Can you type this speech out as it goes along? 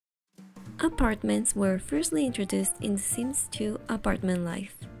Apartments were firstly introduced in The Sims 2 Apartment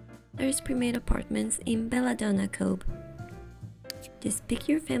Life. There's pre-made apartments in Belladonna Cove. Just pick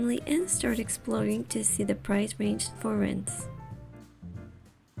your family and start exploring to see the price range for rents.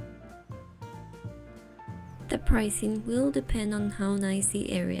 The pricing will depend on how nice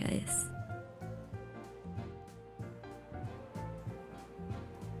the area is.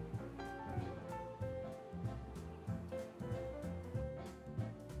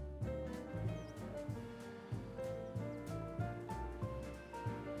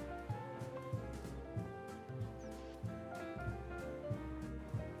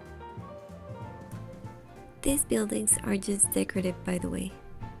 These buildings are just decorative, by the way.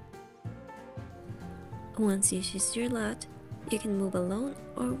 Once you choose your lot, you can move alone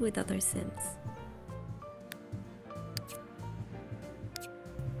or with other Sims.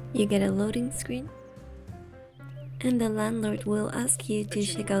 You get a loading screen, and the landlord will ask you to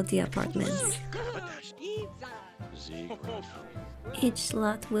check out the apartments. Each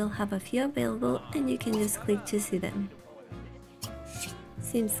lot will have a few available and you can just click to see them.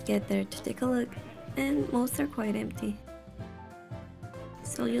 Sims get there to take a look, and most are quite empty,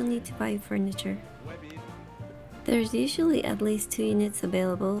 so you'll need to buy furniture. There's usually at least 2 units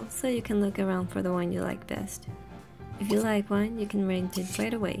available, so you can look around for the one you like best. If you like one, you can rent it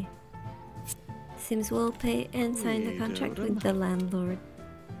right away. Sims will pay and sign the contract with the landlord.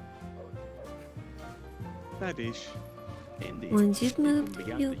 Once you've moved,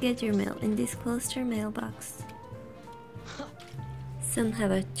 you'll get your mail in this closed mailbox. Some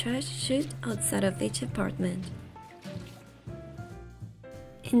have a trash chute outside of each apartment.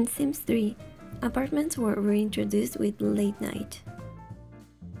 In Sims 3, apartments were reintroduced with late night.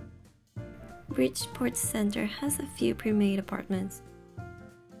 Bridgeport Center has a few pre-made apartments.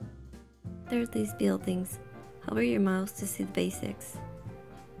 There are these buildings. Hover your mouse to see the basics.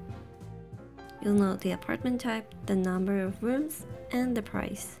 You'll know the apartment type, the number of rooms, and the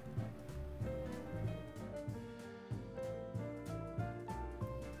price.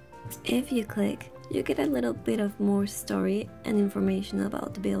 If you click, you get a little bit of more story and information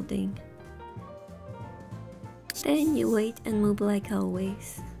about the building. Then you wait and move like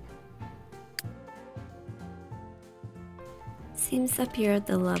always. Sims appear at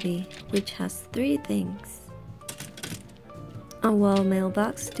the lobby, which has 3 things. A wall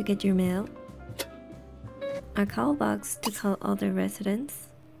mailbox to get your mail, a call box to call other residents,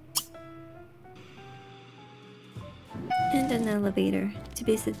 and an elevator to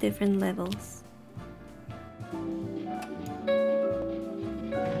visit different levels.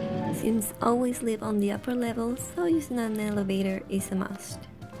 Sims always live on the upper level, so using an elevator is a must.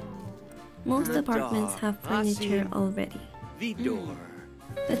 Most apartments have furniture already,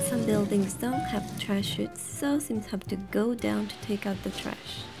 but some buildings don't have trash chutes, so Sims have to go down to take out the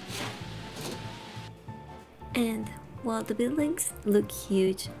trash. And while the buildings look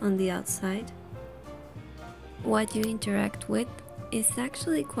huge on the outside, what you interact with is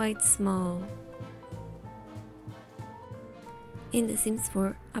actually quite small. In The Sims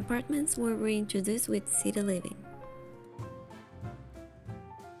 4, apartments were reintroduced with city living.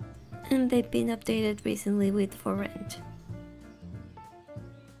 And they've been updated recently with for rent.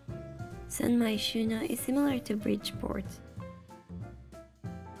 San Myshuno is similar to Bridgeport.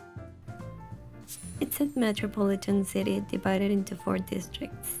 It's a metropolitan city divided into 4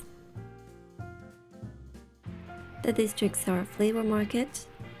 districts. The districts are Flavor Market,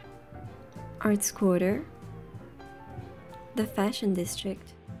 Arts Quarter, the Fashion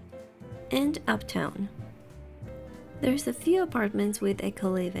District, and Uptown. There's a few apartments with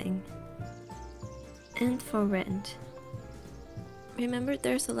eco-living, and for rent. Remember,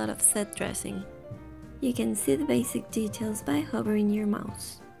 there's a lot of set dressing. You can see the basic details by hovering your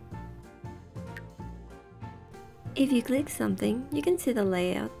mouse. If you click something, you can see the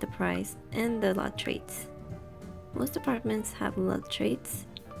layout, the price, and the lot traits. Most apartments have lot traits,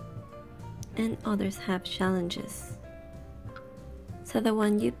 and others have challenges. So the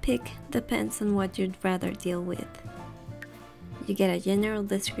one you pick depends on what you'd rather deal with. You get a general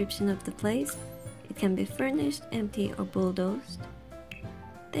description of the place. It can be furnished, empty, or bulldozed.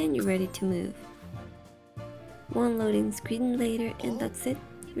 Then you're ready to move. One loading screen later, and that's it,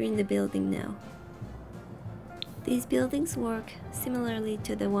 you're in the building now. These buildings work similarly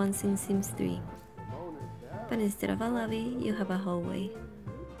to the ones in Sims 3. But instead of a lobby, you have a hallway.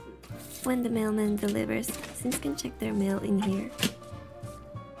 When the mailman delivers, Sims can check their mail in here.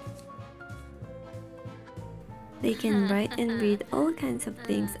 They can write and read all kinds of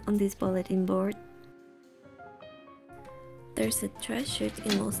things on this bulletin board. There's a trash chute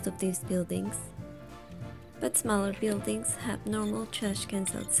in most of these buildings, but smaller buildings have normal trash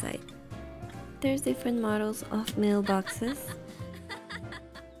cans outside. There's different models of mailboxes,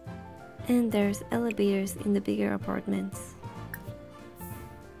 and there's elevators in the bigger apartments,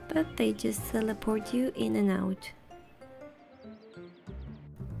 but they just teleport you in and out.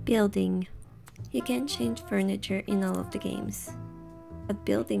 Building. You can change furniture in all of the games, but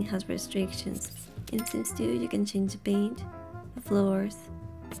building has restrictions. In Sims 2 you can change the paint, the floors,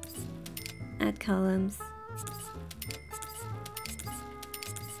 add columns,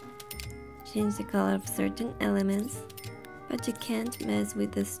 change the color of certain elements, but you can't mess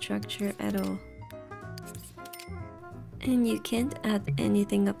with the structure at all. And you can't add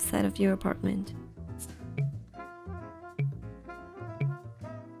anything outside of your apartment.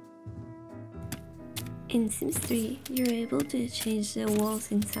 In Sims 3, you're able to change the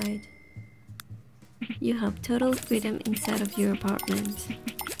walls inside. You have total freedom inside of your apartment.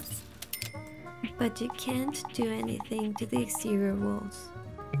 But you can't do anything to the exterior walls.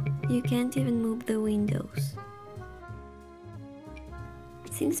 You can't even move the windows.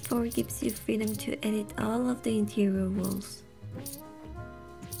 Sims 4 gives you freedom to edit all of the interior walls.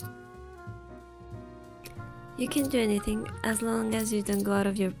 You can do anything as long as you don't go out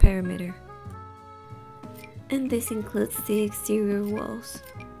of your perimeter. And this includes the exterior walls.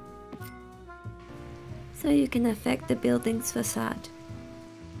 So you can affect the building's facade.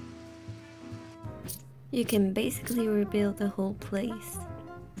 You can basically rebuild the whole place.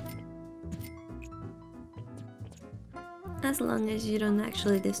 As long as you don't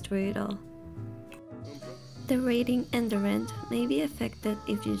actually destroy it all. The rating and the rent may be affected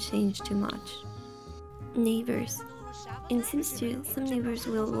if you change too much. Neighbors. In Sims 2, some neighbors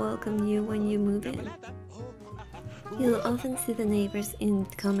will welcome you when you move in. You'll often see the neighbors in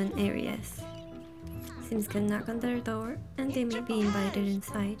common areas. Sims can knock on their door and they may be invited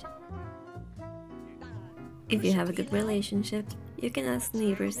inside. If you have a good relationship, you can ask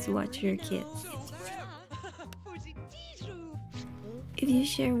neighbors to watch your kids. If you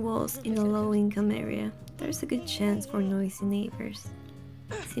share walls in a low-income area, there's a good chance for noisy neighbors.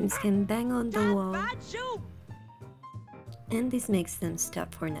 Sims can bang on the wall, and this makes them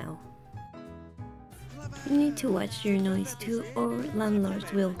stop for now. You need to watch your noise too, or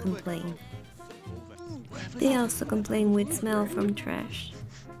landlords will complain. They also complain with smell from trash.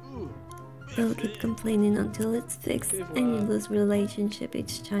 They'll keep complaining until it's fixed and you lose relationship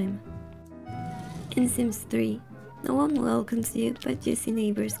each time. In Sims 3, no one welcomes you but you see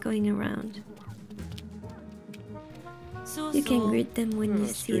neighbors going around. You can greet them when you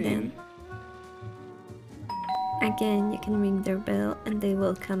see them. Again, you can ring their bell and they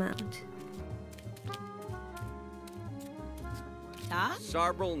will come out.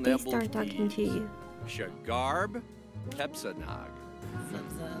 They start talking to you. Shagarb, Tepsanag.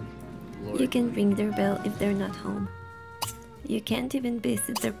 You can ring their bell if they're not home. You can't even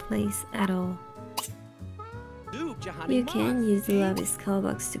visit their place at all. You can use the lobby's call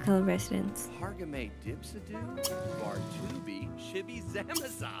box to call residents.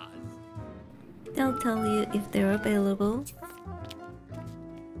 They'll tell you if they're available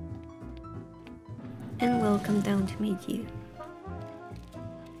and will come down to meet you.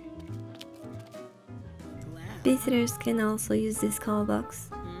 Visitors can also use this call box.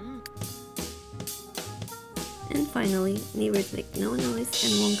 And finally, neighbors make no noise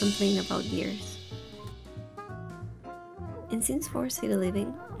and won't complain about years. In Sims 4 City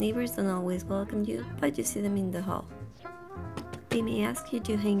Living, neighbors don't always welcome you, but you see them in the hall. They may ask you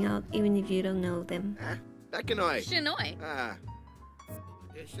to hang out even if you don't know them.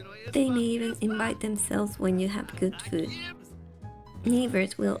 They may even invite themselves when you have good food.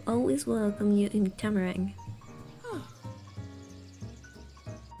 Neighbors will always welcome you in Tamarang.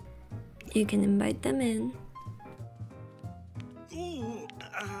 You can invite them in,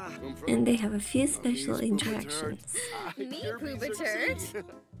 and they have a few special interactions.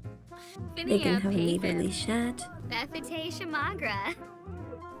 They can have a neighborly chat,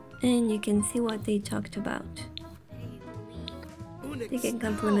 and you can see what they talked about. They can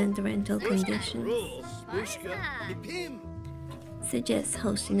compliment the rental conditions, suggest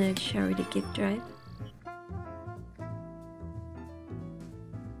hosting a charity gift drive,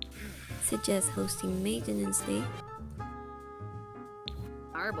 suggest hosting maintenance day.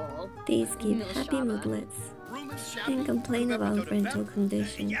 These give happy moodlets and complain about rental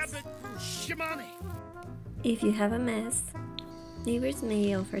conditions. If you have a mess, neighbors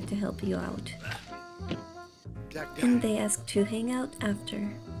may offer to help you out. And they ask to hang out after.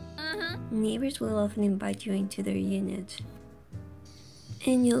 Neighbors will often invite you into their unit.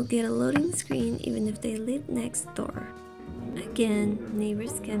 And you'll get a loading screen even if they live next door. Again,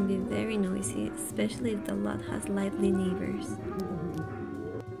 neighbors can be very noisy, especially if the lot has lively neighbors.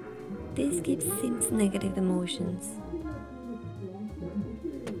 This gives Sims negative emotions.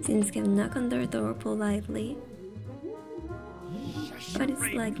 Sims can knock on their door politely, but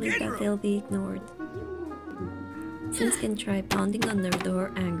it's likely that they'll be ignored. Sims can try pounding on their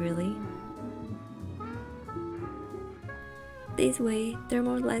door angrily. This way, they're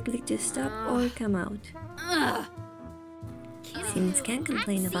more likely to stop or come out. Sims can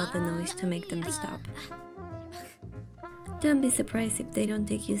complain about the noise to make them stop. Don't be surprised if they don't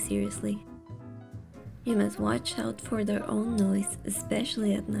take you seriously. You must watch out for their own noise,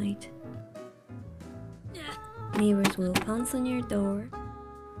 especially at night. Neighbors will pounce on your door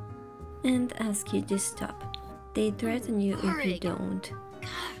and ask you to stop. They threaten you if you don't.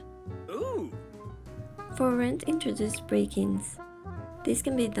 For rent-introduce break-ins, this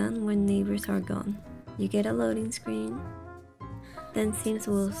can be done when neighbors are gone. You get a loading screen, then Sims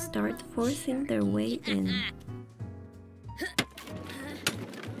will start forcing their way in.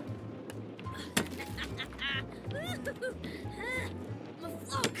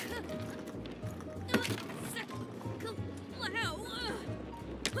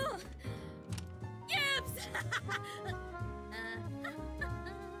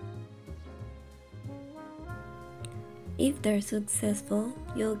 If they're successful,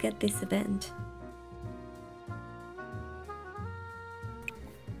 you'll get this event.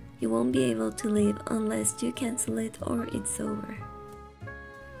 You won't be able to leave unless you cancel it or it's over.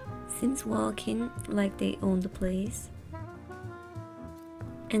 Sims walk in like they own the place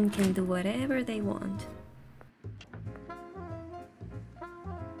and can do whatever they want.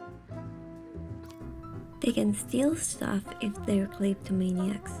 They can steal stuff if they're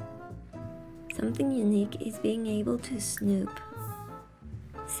kleptomaniacs. Something unique is being able to snoop.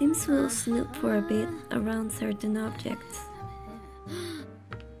 Sims will snoop for a bit around certain objects.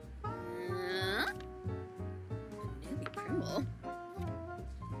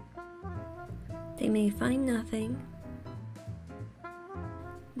 They may find nothing,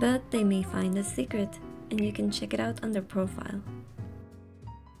 but they may find a secret, and you can check it out on their profile.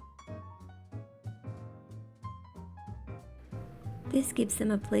 This gives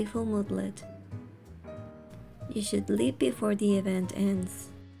them a playful moodlet. You should leave before the event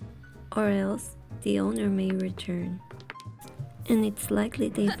ends, or else the owner may return, and it's likely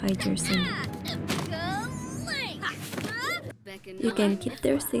they fight your sim. You can keep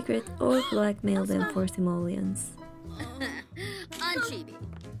their secret or blackmail them for simoleons.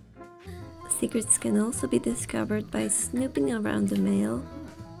 Secrets can also be discovered by snooping around the mail,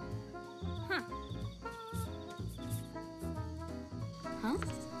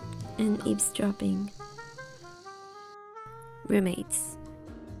 and eavesdropping. Roommates.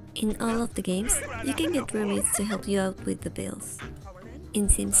 In all of the games, you can get roommates to help you out with the bills. In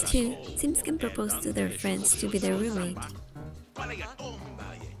Sims 2, Sims can propose to their friends to be their roommate,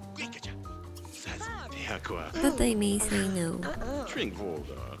 but they may say no.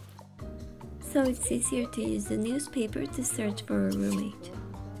 So it's easier to use the newspaper to search for a roommate.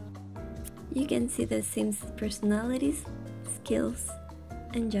 You can see the Sims' personalities, skills,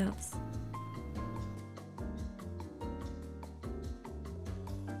 and jobs.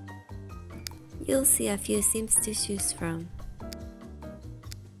 You'll see a few Sims to choose from.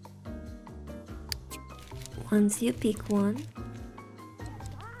 Once you pick one,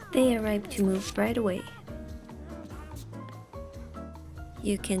 they arrive to move right away.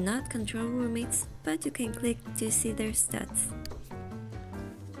 You cannot control roommates, but you can click to see their stats.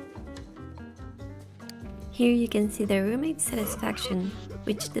 Here you can see their roommate satisfaction,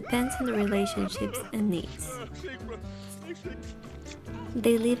 which depends on the relationships and needs.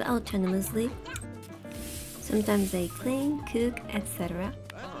 They live autonomously. Sometimes they clean, cook, etc.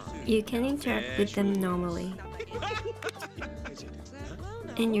 You can interact with them normally.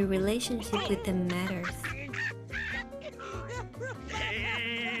 And your relationship with them matters.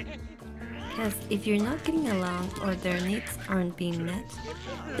 Because if you're not getting along or their needs aren't being met,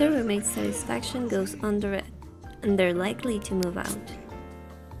 their roommate's satisfaction goes under red, and they're likely to move out.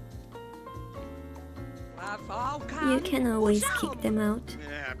 You can always kick them out.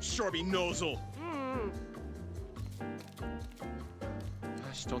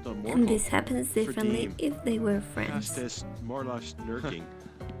 And this happens differently if they were friends.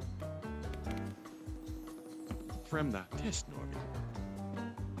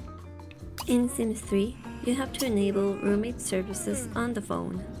 In Sims 3, you have to enable roommate services on the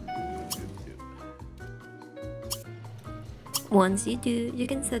phone. Once you do, you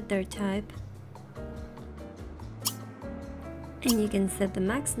can set their type, and you can set the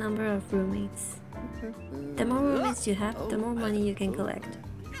max number of roommates. The more roommates you have, the more money you can collect.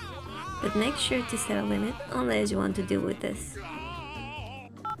 But make sure to set a limit unless you want to deal with this.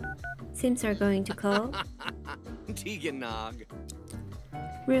 Sims are going to call. Teganog.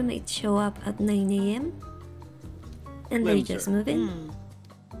 Roommates show up at 9 a.m. and they just move in.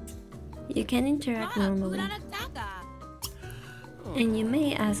 You can interact normally. And you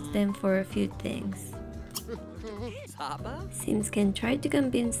may ask them for a few things. Sims can try to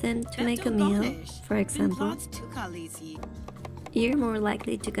convince them to make a meal, for example. You're more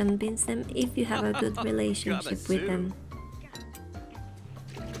likely to convince them if you have a good relationship with them.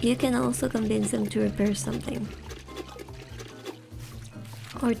 You can also convince them to repair something,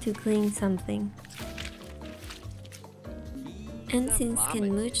 or to clean something. And Sims can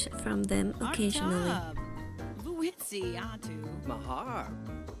mooch from them occasionally. Mahar.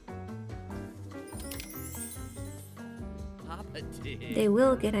 They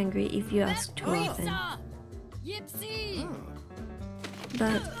will get angry if you ask too often.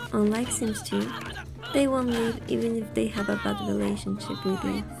 But unlike Sims 2, they won't leave even if they have a bad relationship with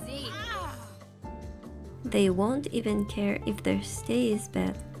you. They won't even care if their stay is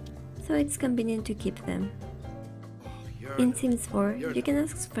bad, so it's convenient to keep them. In Sims 4, you can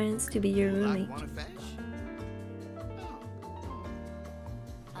ask friends to be your roommate.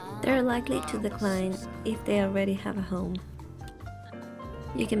 They're likely to decline if they already have a home.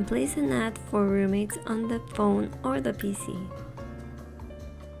 You can place an ad for roommates on the phone or the PC.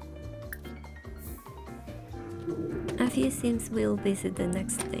 A few Sims will visit the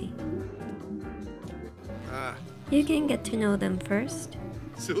next day. You can get to know them first.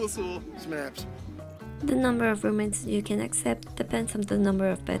 Snaps. The number of roommates you can accept depends on the number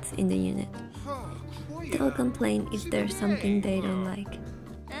of beds in the unit. They'll complain if there's something they don't like.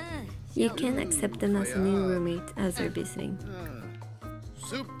 You can accept them as a new roommate as they're visiting.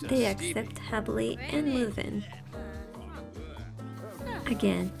 They accept happily and move in.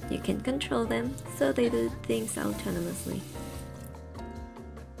 Again, you can control them so they do things autonomously.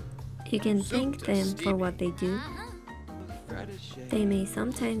 You can thank them for what they do. They may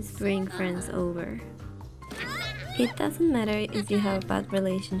sometimes bring friends over. It doesn't matter if you have a bad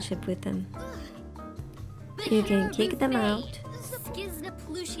relationship with them. You can kick them out,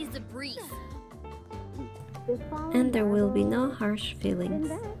 and there will be no harsh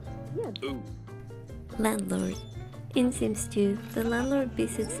feelings. Landlord. In Sims 2, the landlord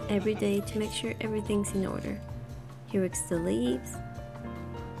visits every day to make sure everything's in order. He rakes the leaves,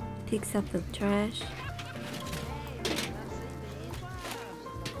 picks up the trash,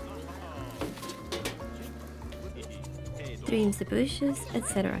 trims the bushes,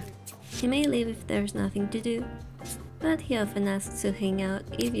 etc. He may leave if there's nothing to do, but he often asks to hang out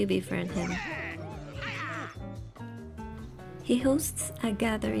if you befriend him. He hosts a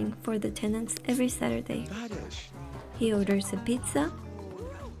gathering for the tenants every Saturday. He orders a pizza,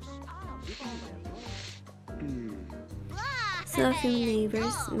 so a few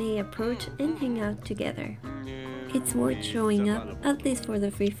neighbors may approach and hang out together. It's worth showing up, at least for the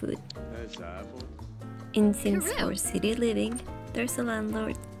free food. In Sims 4 City Living, there's a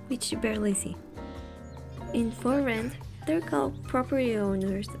landlord, which you barely see. In For Rent, they're called property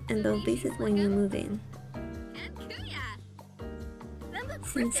owners and they'll visit when you move in.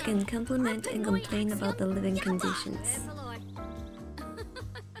 Sims can compliment and complain about the living conditions.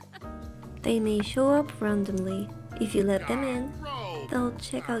 They may show up randomly. If you let them in, they'll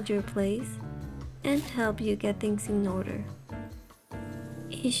check out your place and help you get things in order.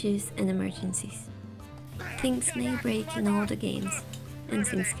 Issues and emergencies. Things may break in all the games, and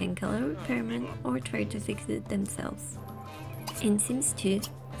Sims can call a repairman or try to fix it themselves. In Sims 2,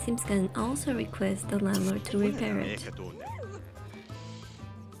 Sims can also request the landlord to repair it.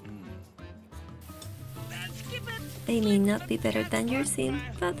 They may not be better than your Sim,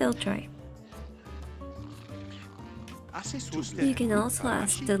 but they'll try. You can also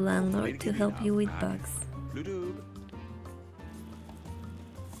ask the landlord to help you with bugs.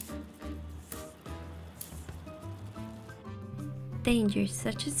 Dangers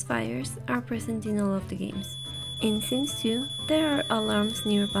such as fires are present in all of the games. In Sims 2, there are alarms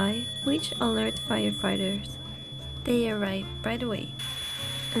nearby which alert firefighters. They arrive right away,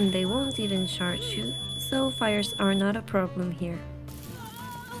 and they won't even charge you, so fires are not a problem here.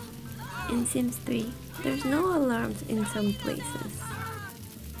 In Sims 3, there's no alarms in some places.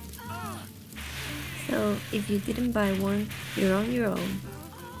 So if you didn't buy one, you're on your own.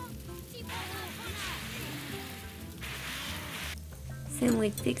 Same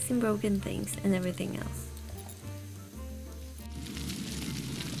with fixing broken things and everything else.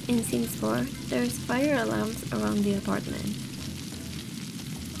 In Sims 4, there's fire alarms around the apartment.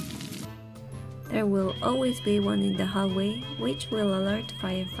 There will always be one in the hallway, which will alert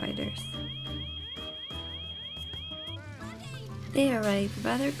firefighters. They arrive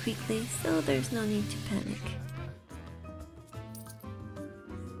rather quickly, so there's no need to panic.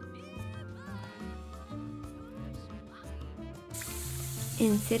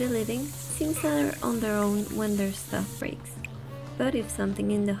 In city living, Sims are on their own when their stuff breaks. But if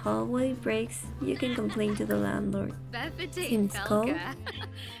something in the hallway breaks, you can complain to the landlord. Sims call.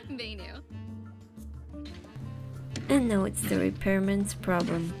 And now it's the repairman's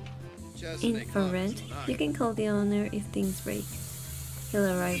problem. In for rent, you can call the owner if things break.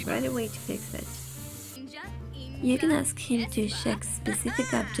 He'll arrive right away to fix it. You can ask him to check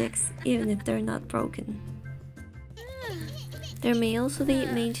specific objects even if they're not broken. There may also be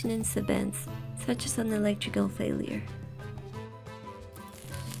maintenance events, such as an electrical failure.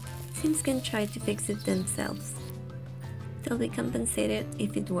 Sims can try to fix it themselves. They'll be compensated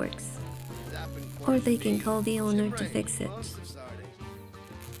if it works. Or they can call the owner to fix it.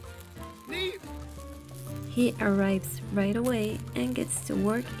 He arrives right away and gets to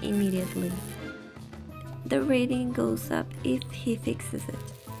work immediately. The rating goes up if he fixes it.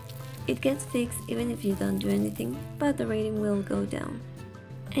 It gets fixed even if you don't do anything, but the rating will go down.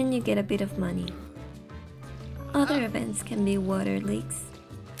 And you get a bit of money. Other events can be water leaks,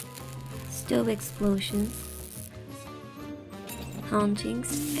 stove explosions,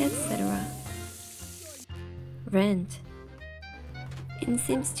 hauntings, etc. Rent. In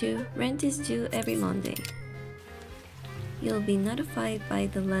Sims 2, rent is due every Monday. You'll be notified by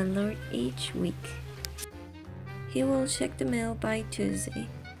the landlord each week. He will check the mail by Tuesday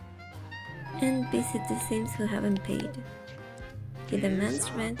and visit the Sims who haven't paid. He demands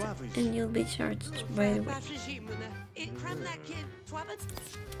rent and you'll be charged right away.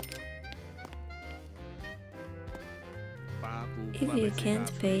 If you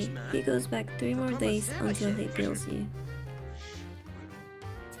can't pay, he goes back 3 more days until he bills you.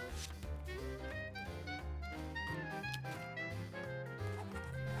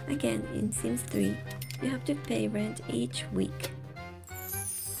 Again, in Sims 3, you have to pay rent each week.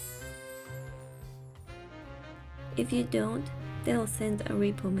 If you don't, they'll send a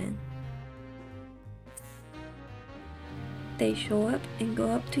repo man. They show up and go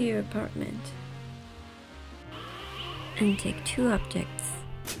up to your apartment and take 2 objects.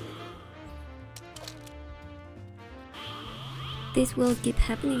 This will keep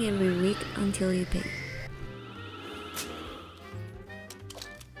happening every week until you pay.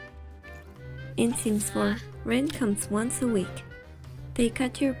 In Sims 4, rent comes once a week. They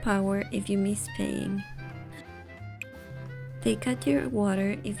cut your power if you miss paying. They cut your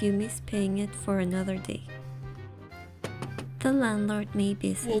water if you miss paying it for another day. The landlord may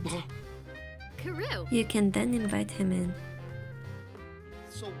visit. You can then invite him in.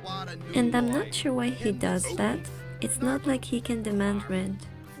 And I'm not sure why he does that. It's not like he can demand rent.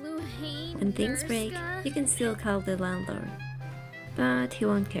 When things break, you can still call the landlord. But he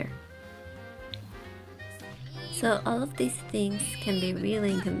won't care. So all of these things can be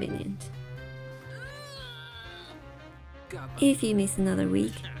really inconvenient. If you miss another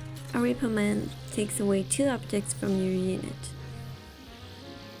week, a repo man takes away 2 objects from your unit.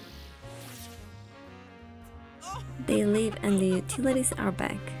 They leave and the utilities are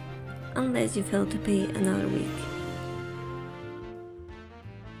back, unless you fail to pay another week.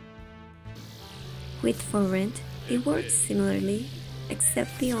 With for rent, it works similarly,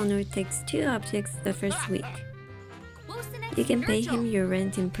 except the owner takes 2 objects the first week. You can pay him your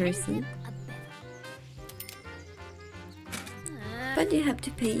rent in person, but you have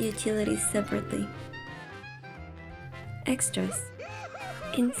to pay utilities separately. Extras.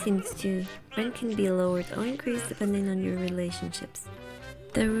 In Sims 2, rent can be lowered or increased depending on your relationships.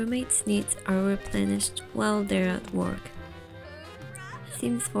 The roommate's needs are replenished while they're at work.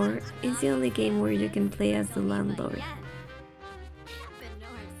 Sims 4 is the only game where you can play as the landlord.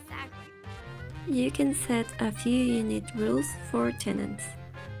 You can set a few unit rules for tenants.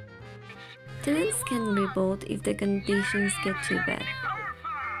 Tenants can revolt if the conditions get too bad.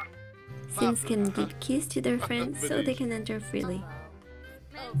 Sims can give keys to their friends so they can enter freely.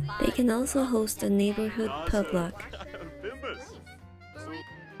 They can also host a neighborhood potluck.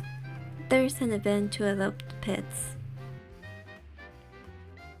 There's an event to adopt pets.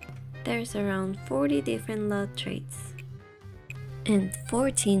 There's around 40 different lot traits and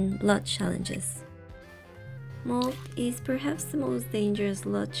 14 lot challenges. Mold is perhaps the most dangerous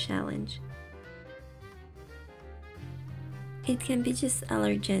lot challenge. It can be just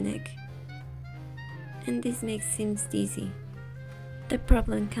allergenic, and this makes Sims dizzy. The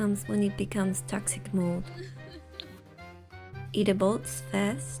problem comes when it becomes toxic mold. It evolves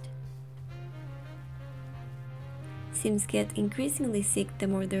fast. Sims get increasingly sick the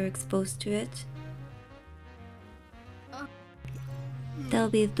more they're exposed to it. they'll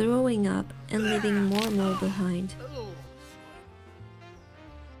be throwing up and leaving more mold behind.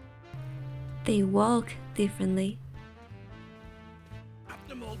 They walk differently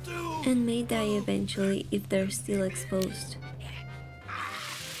and may die eventually if they're still exposed.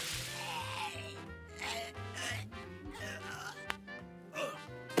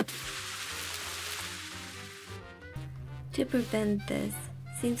 To prevent this,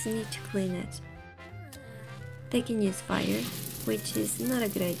 Sims need to clean it. They can use fire, which is not a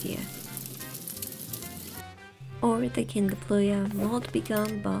good idea. Or they can deploy a mold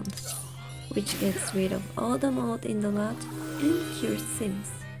begun bomb, which gets rid of all the mold in the lot and cures Sims.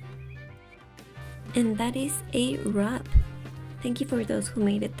 And that is a wrap. Thank you for those who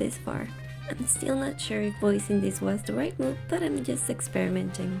made it this far. I'm still not sure if voicing this was the right move, but I'm just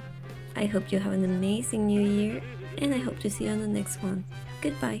experimenting. I hope you have an amazing new year, and I hope to see you on the next one.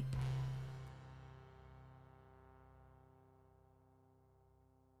 Goodbye!